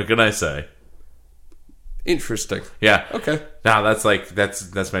 What can I say? Interesting. Yeah. Okay. Now that's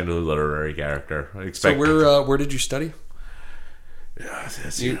my new literary character. So where did you study?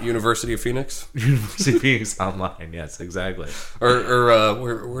 University of Phoenix. University of Phoenix Online. Yes, exactly. Or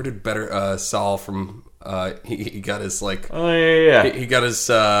where did Saul from? He got his like. Oh yeah. He got his.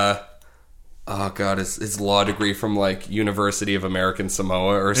 Oh god, his law degree from like University of American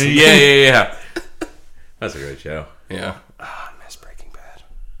Samoa or something. Yeah. That's a great show. Yeah. I miss Breaking Bad.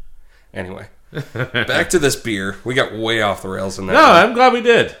 Anyway. Back to this beer. We got way off the rails in that. No, I'm glad we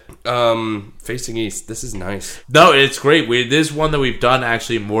did. Facing East. This is nice. No, it's great. This is one that we've done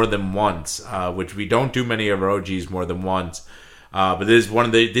actually more than once, which we don't do many of our OGs more than once. But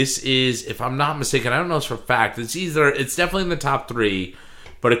this is, if I'm not mistaken, I don't know this for a fact. It's definitely in the top 3,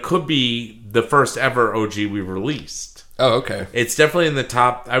 but it could be the first ever OG we released. Oh, okay. It's definitely in the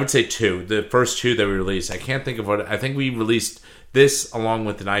top, I would say 2. The first 2 that we released. I can't think of I think we released this along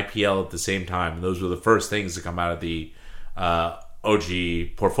with an IPL at the same time. And those were the first things to come out of the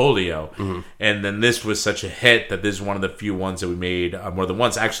OG portfolio. Mm-hmm. And then this was such a hit that this is one of the few ones that we made more than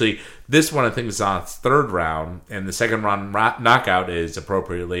once. Actually, this one I think is on its 3rd round, and the second round knockout is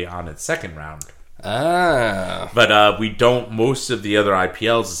appropriately on its 2nd round. Ah. But we don't, most of the other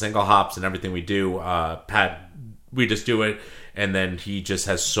IPLs, the single hops and everything we do, we just do it. And then he just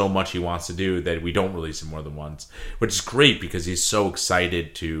has so much he wants to do that we don't release him more than once, which is great because he's so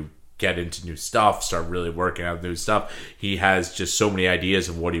excited to get into new stuff, start really working out new stuff. He has just so many ideas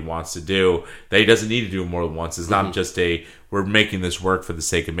of what he wants to do that he doesn't need to do more than once. It's not just we're making this work for the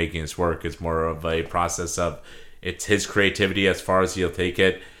sake of making this work. It's more of a process of it's his creativity as far as he'll take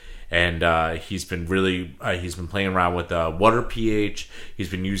it. And he's been playing around with water pH. He's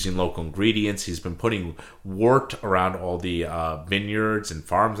been using local ingredients. He's been putting wort around all the vineyards and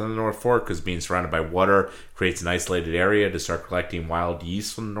farms on the North Fork because being surrounded by water creates an isolated area to start collecting wild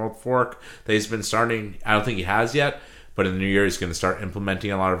yeast from the North Fork that he's been starting. I don't think he has yet, but in the new year he's going to start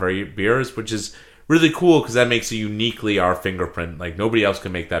implementing a lot of our beers, which is really cool because that makes it uniquely our fingerprint. Like nobody else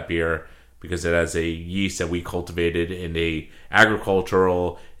can make that beer because it has a yeast that we cultivated in a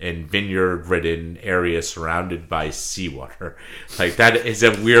agricultural and vineyard-ridden area surrounded by seawater. Like that is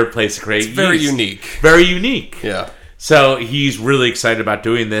a weird place to create. It's very unique. Very unique. Yeah. So he's really excited about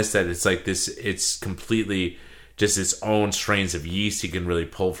doing this. That it's like this. It's completely just its own strains of yeast he can really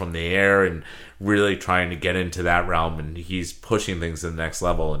pull from the air, and really trying to get into that realm. And he's pushing things to the next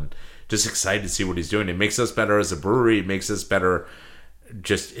level, and just excited to see what he's doing. It makes us better as a brewery. It makes us better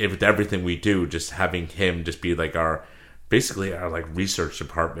just with everything we do. Just having him just be like our like research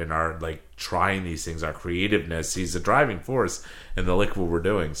department, our like trying these things, our creativeness. He's a driving force in the liquid we're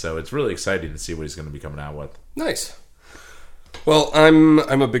doing. So it's really exciting to see what he's going to be coming out with. Nice. Well, I'm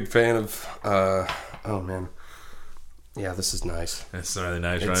a big fan of. Oh man, yeah, this is nice. It's really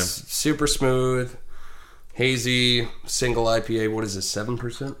nice, it's right? Super smooth, hazy, single IPA. What is this?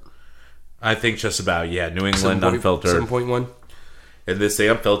 7%? I think just about, yeah. New England unfiltered. 7.1. And the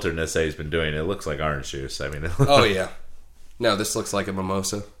unfilteredness that he's been doing, it looks like orange juice. I mean, oh yeah. No, this looks like a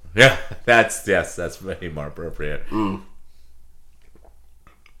mimosa. Yeah, that's way more appropriate. Mm.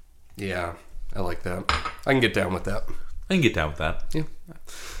 Yeah, I like that. I can get down with that. Yeah.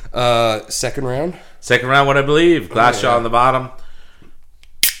 Second round. Second round, what I believe. Glass shot on the bottom.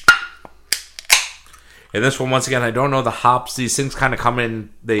 And this one, once again, I don't know the hops. These things kind of come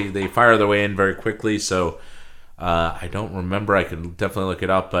in, they fire their way in very quickly, so I don't remember. I can definitely look it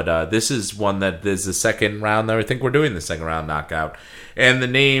up, but this is one that is the second round that I think we're doing the second round knockout. And the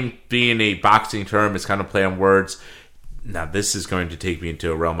name being a boxing term is kind of play on words. Now, this is going to take me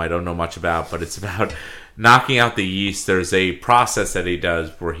into a realm I don't know much about, but it's about knocking out the yeast. There's a process that he does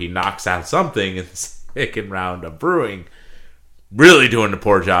where he knocks out something in the second round of brewing. Really doing a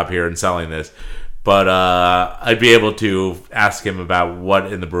poor job here in selling this. But I'd be able to ask him about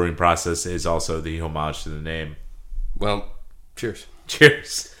what in the brewing process is also the homage to the name. Well, cheers.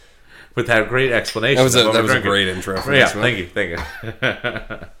 Cheers. With that great explanation. That was a great intro. For yeah, this one. Thank you.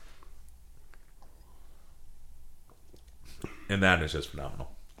 And that is just phenomenal.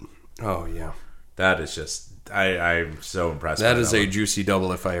 Oh, yeah. That is just... I'm so impressed. That is a juicy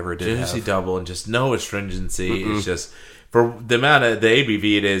double if I ever did. Juicy double and just no astringency. It's just... For the amount of the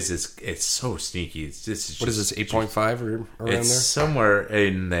ABV it is, it's so sneaky. It's just what is this, 8.5 or around there? It's somewhere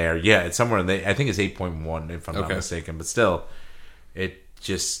in there. Yeah, it's somewhere in there. I think it's 8.1 if I'm not mistaken. But still, it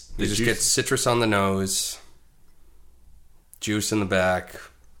just... You just get citrus on the nose, juice in the back.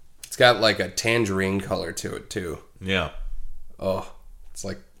 It's got like a tangerine color to it too. Yeah. Oh, it's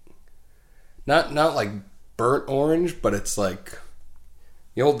like... Not like burnt orange, but it's like...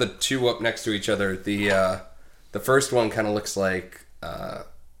 You hold the two up next to each other. The first one kind of looks like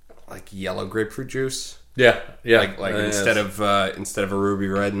yellow grapefruit juice. Yeah. Like instead of a ruby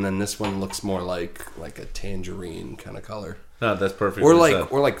red, and then this one looks more like a tangerine kind of color. No, that's perfect. Or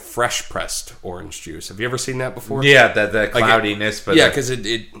like fresh pressed orange juice. Have you ever seen that before? Yeah, that cloudiness. But yeah, because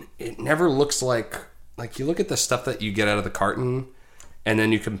it never looks like you look at the stuff that you get out of the carton, and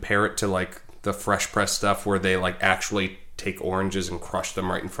then you compare it to like the fresh pressed stuff where they like actually take oranges and crush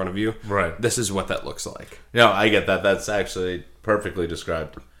them right in front of you. Right. This is what that looks like. No, I get that. That's actually perfectly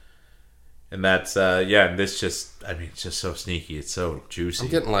described. And that's, and this just, it's just so sneaky. It's so juicy.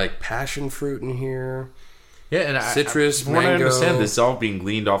 I'm getting like passion fruit in here. Yeah, and citrus, from mango. what I understand, this is all being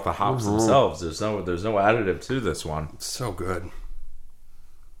gleaned off the hops themselves. There's no additive to this one. It's so good.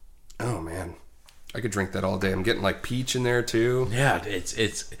 Oh, man. I could drink that all day. I'm getting like peach in there too. Yeah,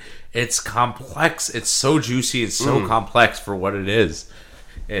 it's complex. It's so juicy. It's so complex for what it is,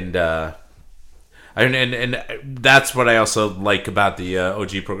 and that's what I also like about the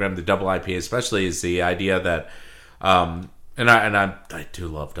OG program, the double IPA, especially, is the idea that, I do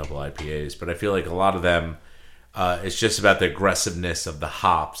love double IPAs, but I feel like a lot of them, it's just about the aggressiveness of the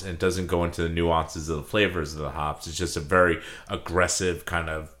hops, and it doesn't go into the nuances of the flavors of the hops. It's just a very aggressive kind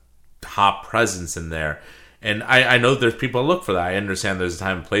of hop presence in there, and I know there's people that look for that. I understand there's a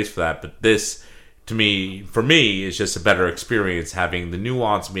time and place for that, but this, for me, is just a better experience, having the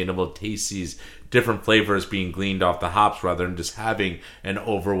nuance, being able to taste these different flavors being gleaned off the hops rather than just having an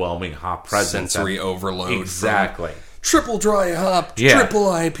overwhelming hop presence. Sensory overload. Exactly. Triple dry hop, triple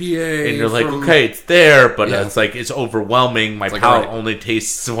IPA. And you're like, okay, it's there, but it's like, it's overwhelming. My palate only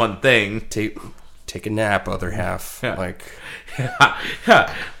tastes one thing. take a nap, other half like.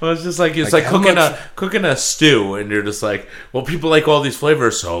 Yeah. Well, it's just like cooking a stew, and you're just like, well, people like all these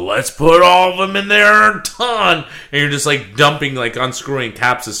flavors, so let's put all of them in there a ton. And you're just like dumping, like unscrewing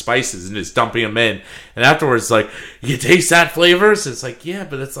caps of spices and just dumping them in. And afterwards, it's like, you taste that flavors? It's like, yeah,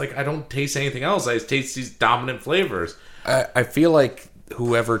 but it's like I don't taste anything else. I just taste these dominant flavors. I feel like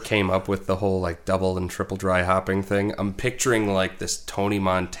whoever came up with the whole like double and triple dry hopping thing, I'm picturing like this Tony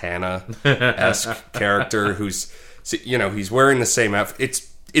Montana-esque character who's. So, he's wearing the same outfit.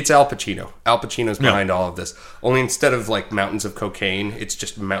 It's Al Pacino. Al Pacino's behind all of this. Only instead of like mountains of cocaine, it's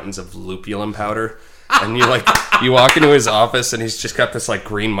just mountains of lupulin powder. And you walk into his office and he's just got this like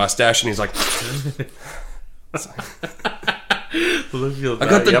green mustache and he's like, I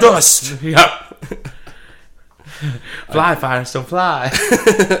got the dust. Yep. Fly, Firestone, fly.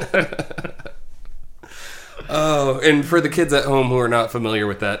 Oh, and for the kids at home who are not familiar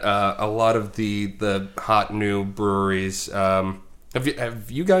with that, a lot of the hot new breweries. Have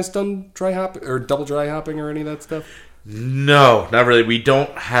you guys done dry hop or double dry hopping or any of that stuff? No, not really. We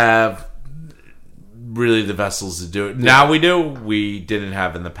don't have really the vessels to do it. Yeah. Now we do. We didn't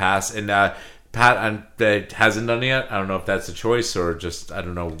have in the past, and Pat hasn't done it yet. I don't know if that's a choice or just I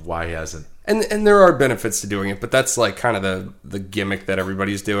don't know why he hasn't. And there are benefits to doing it, but that's like kind of the gimmick that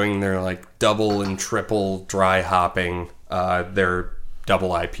everybody's doing. They're like double and triple dry hopping. They're double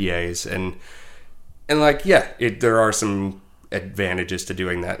IPAs, and like there are some advantages to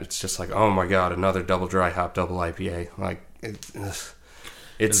doing that. It's just like, oh my god, another double dry hop double IPA. Like it's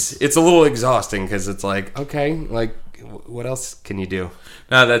a little exhausting because it's like, okay, like what else can you do?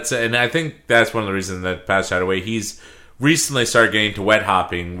 No, and I think that's one of the reasons that Pat shied away. He's recently started getting to wet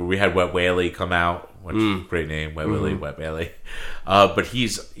hopping, where we had Wet Whaley come out, which great name, Wet Willie, Wet Whaley. But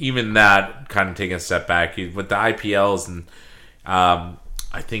he's even that kind of taking a step back with the IPLs, and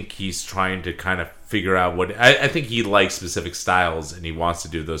I think he's trying to kind of figure out what I think he likes specific styles, and he wants to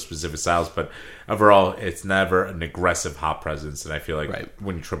do those specific styles. But overall, it's never an aggressive hop presence, and I feel like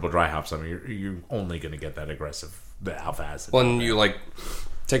when you triple dry hop something, you're only going to get that aggressive alpha acid. Well, and you like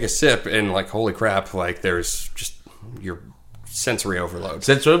take a sip, and like holy crap, like there's just your sensory overload.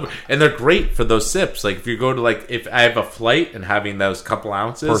 And they're great for those sips. Like if you go to if I have a flight and having those couple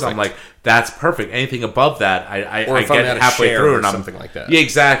ounces, perfect. I'm like, that's perfect. Anything above that, I get halfway through and I'm something like that. Yeah,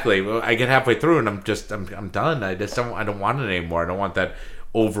 exactly. I get halfway through and I'm done. I don't want it anymore. I don't want that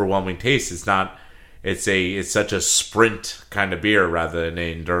overwhelming taste. It's such a sprint kind of beer rather than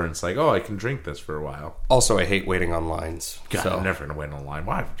an endurance. Like, oh, I can drink this for a while. Also, I hate waiting on lines. God, I'm never gonna wait on line.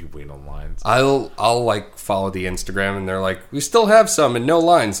 Why would you wait on lines? I'll like follow the Instagram and they're like, we still have some and no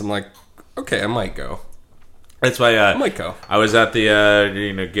lines. I'm like, okay, I might go. That's why I might go. I was at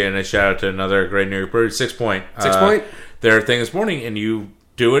the getting a shout out to another great New York brewery, 6 Point. Their thing this morning, and you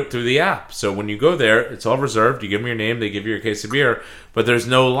do it through the app. So when you go there, it's all reserved. You give them your name, they give you your case of beer, but there's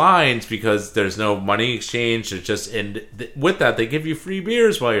no lines because there's no money exchange. It's just with that they give you free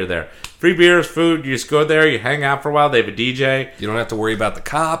beers while you're there. Free beers, food. You just go there, you hang out for a while. They have a DJ. You don't have to worry about the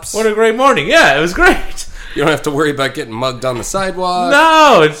cops. What a great morning! Yeah, it was great. You don't have to worry about getting mugged on the sidewalk.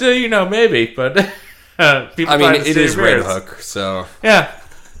 No, it's maybe, but people. I mean, it is Red Hook, so yeah.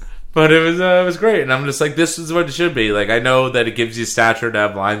 But it was great, and I'm just like, this is what it should be. Like, I know that it gives you stature to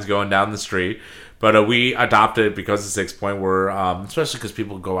have lines going down the street, but we adopted it because of 6 Point. We're especially because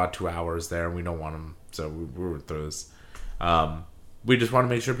people go out 2 hours there, and we don't want them, so we were through this. We just want to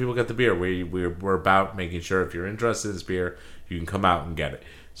make sure people get the beer. We're about making sure if you're interested in this beer, you can come out and get it.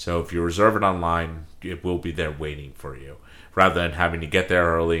 So if you reserve it online, it will be there waiting for you. Rather than having to get there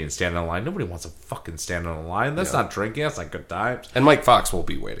early and stand in line. Nobody wants to fucking stand in a line. That's not drinking. That's not good times. And Mike Fox will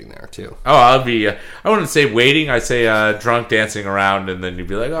be waiting there, too. Oh, I'll be... I wouldn't say waiting. I'd say drunk dancing around, and then you'd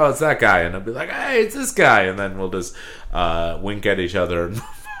be like, oh, it's that guy. And I'd be like, hey, it's this guy. And then we'll just wink at each other and move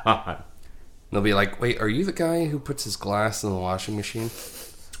on. They'll be like, wait, are you the guy who puts his glass in the washing machine?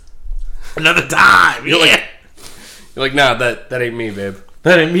 Another time! You're like, nah, that ain't me, babe.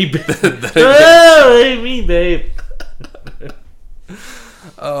 That ain't me, babe. That ain't me, babe.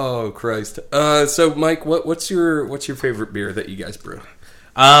 Oh Christ! So Mike, what's your favorite beer that you guys brew?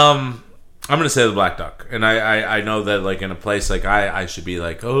 I'm gonna say the Black Duck, and I know that like in a place like I should be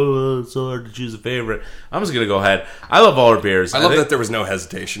like, oh, it's so hard to choose a favorite. I'm just gonna go ahead. I love all our beers. I love that there was no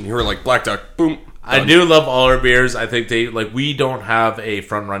hesitation. You were like Black Duck, boom. I do love all our beers. I think we don't have a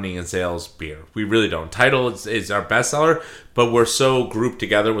front running in sales beer. We really don't. Title is our best seller, but we're so grouped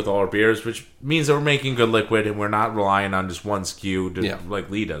together with all our beers, which means that we're making good liquid and we're not relying on just one SKU to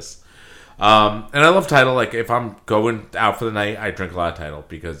lead us. And I love Tidal. Like, if I'm going out for the night, I drink a lot of Tidal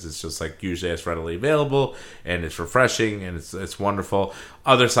because it's just, like, usually it's readily available, and it's refreshing, and it's wonderful.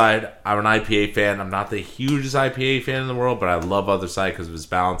 Other Side, I'm an IPA fan. I'm not the hugest IPA fan in the world, but I love Other Side because of its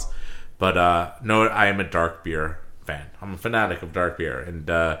balance. But, no, I am a dark beer fan. I'm a fanatic of dark beer. And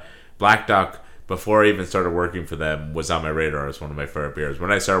Black Duck, before I even started working for them, was on my radar as one of my favorite beers.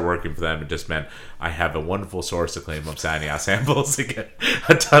 When I started working for them, it just meant I have a wonderful source to claim up Saginaw samples to get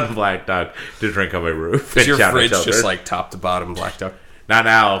a ton of Black Duck to drink on my roof. Is your fridge just like top to bottom Black Duck? Not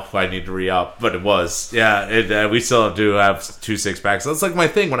now, if I need to re-up, but it was. Yeah, we still do have 2 6-packs. That's like my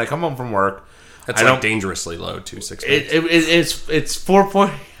thing when I come home from work. That's like dangerously low, 2 6-packs. It's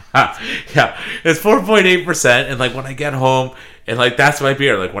 4. Yeah, it's 4.8%, and like when I get home, and like that's my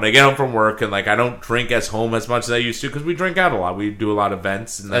beer. Like when I get home from work, and like I don't drink as home as much as I used to because we drink out a lot. We do a lot of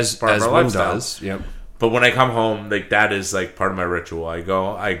events, and that's part of our lifestyle. Does. Yep. But when I come home, like that is like part of my ritual. I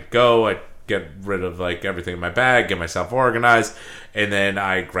get rid of like everything in my bag, get myself organized, and then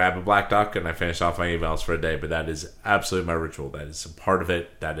I grab a Black Duck and I finish off my emails for a day. But that is absolutely my ritual. That is a part of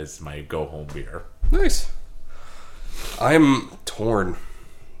it. That is my go home beer. Nice. I'm torn.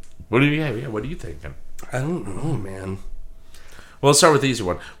 What are you thinking? I don't know, man. Well, let's start with the easy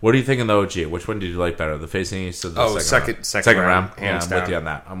one. What are you thinking of the OG? Which one did you like better? The Facing East or the second round? Yeah, I'm with you on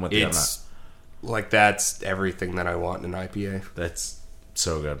that. Like, that's everything that I want in an IPA. That's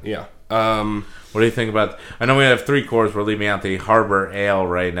so good. Yeah. What do you think about... I know we have 3 cores. We're leaving out the Harbor Ale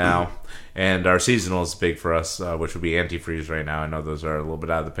right now. And our seasonal is big for us, which would be Antifreeze right now. I know those are a little bit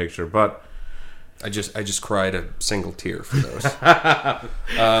out of the picture, but... I just cried a single tear for those. I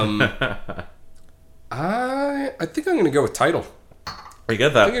think I'm going to go with Tidal. You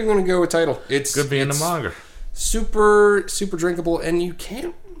get that? I think I'm going to go with Tidal. It's good being a lager. Super, super drinkable, and you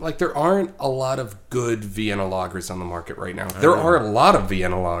can't... Like, there aren't a lot of good Vienna lagers on the market right now. There are a lot of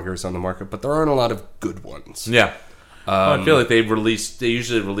Vienna lagers on the market, but there aren't a lot of good ones. Yeah. I feel like they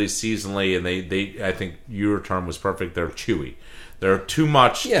usually release seasonally, and they I think your term was perfect, they're chewy. They're too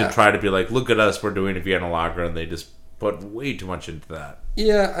much to try to be like, look at us, we're doing a Vienna lager, and they just put way too much into that.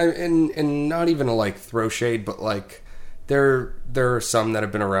 Yeah, and not even to, like, throw shade, but, like, there are some that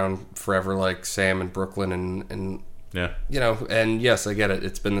have been around forever, like Sam and Brooklyn, and yeah, you know, and yes, I get it.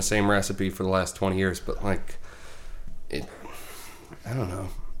 It's been the same recipe for the last 20 years, but like, I don't know.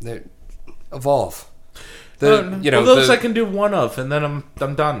 They evolve. Those I can do one of, and then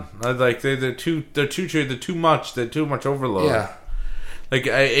I'm done. They're too much. They're too much overload. Yeah. Like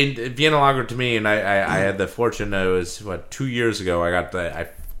in Vienna Lager to me, and I had the fortune. It was 2 years ago. I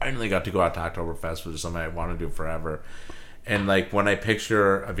finally got to go out to Oktoberfest, which is something I want to do forever. And, like, when I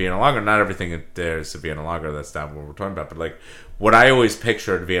picture a Vienna Lager, not everything there's a Vienna Lager, that's not what we're talking about, but, like, what I always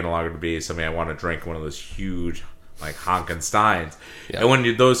pictured Vienna Lager to be is something I want to drink, one of those huge, like, honkin' steins. Yeah. And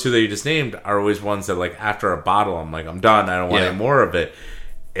when those 2 that you just named are always ones that, like, after a bottle, I'm like, I'm done, I don't want any more of it.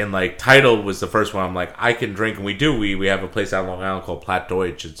 And, like, Tidal was the first one I'm like, I can drink, and we have a place out in Long Island called Platt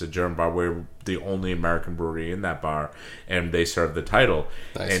Deutsch. It's a German bar. We're the only American brewery in that bar, and they serve the Tidal.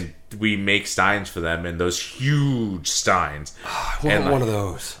 Nice. And we make steins for them, and those huge steins. I want one of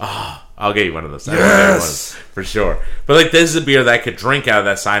those. I'll get you one of those. Yes! For sure. But, like, this is a beer that I could drink out of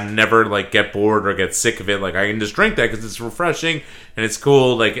that stein, never, like, get bored or get sick of it. Like, I can just drink that because it's refreshing and it's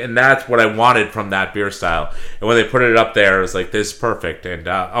cool. Like, and that's what I wanted from that beer style. And when they put it up there, it was like, this is perfect. And,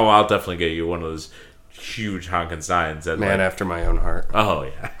 I'll definitely get you one of those huge honkin' steins. Man, like, after my own heart. Oh,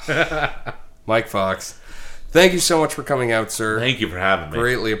 yeah. Mike Fox. Thank you so much for coming out, sir. Thank you for having me.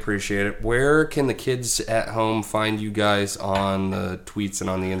 Greatly appreciate it. Where can the kids at home find you guys on the tweets and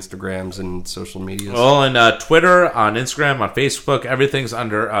on the Instagrams and social medias? Well, on Twitter, on Instagram, on Facebook, everything's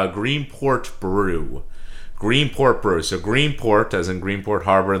under Greenport Brew. Greenport Brew. So Greenport, as in Greenport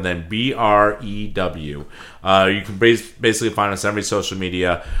Harbor, and then BREW. You can basically find us on every social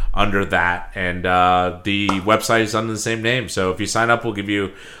media under that. And the website is under the same name. So if you sign up, we'll give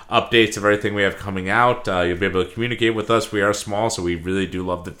you updates of everything we have coming out. You'll be able to communicate with us. We are small, so we really do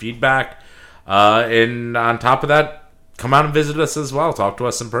love the feedback. And on top of that, come out and visit us as well. Talk to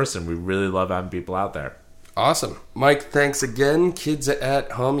us in person. We really love having people out there. Awesome. Mike, thanks again. Kids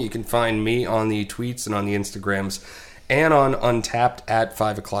at home, you can find me on the tweets and on the Instagrams and on Untapped at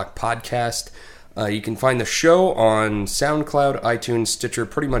 5 o'clock podcast. You can find the show on SoundCloud, iTunes, Stitcher,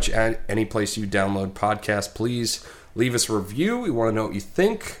 pretty much at any place you download podcasts. Please leave us a review. We want to know what you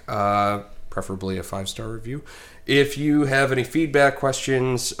think, preferably a 5-star review. If you have any feedback,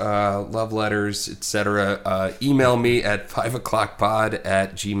 questions, love letters, etc., email me at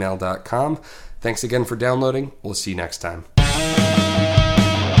 5o'clockpod@gmail.com. Thanks again for downloading. We'll see you next time.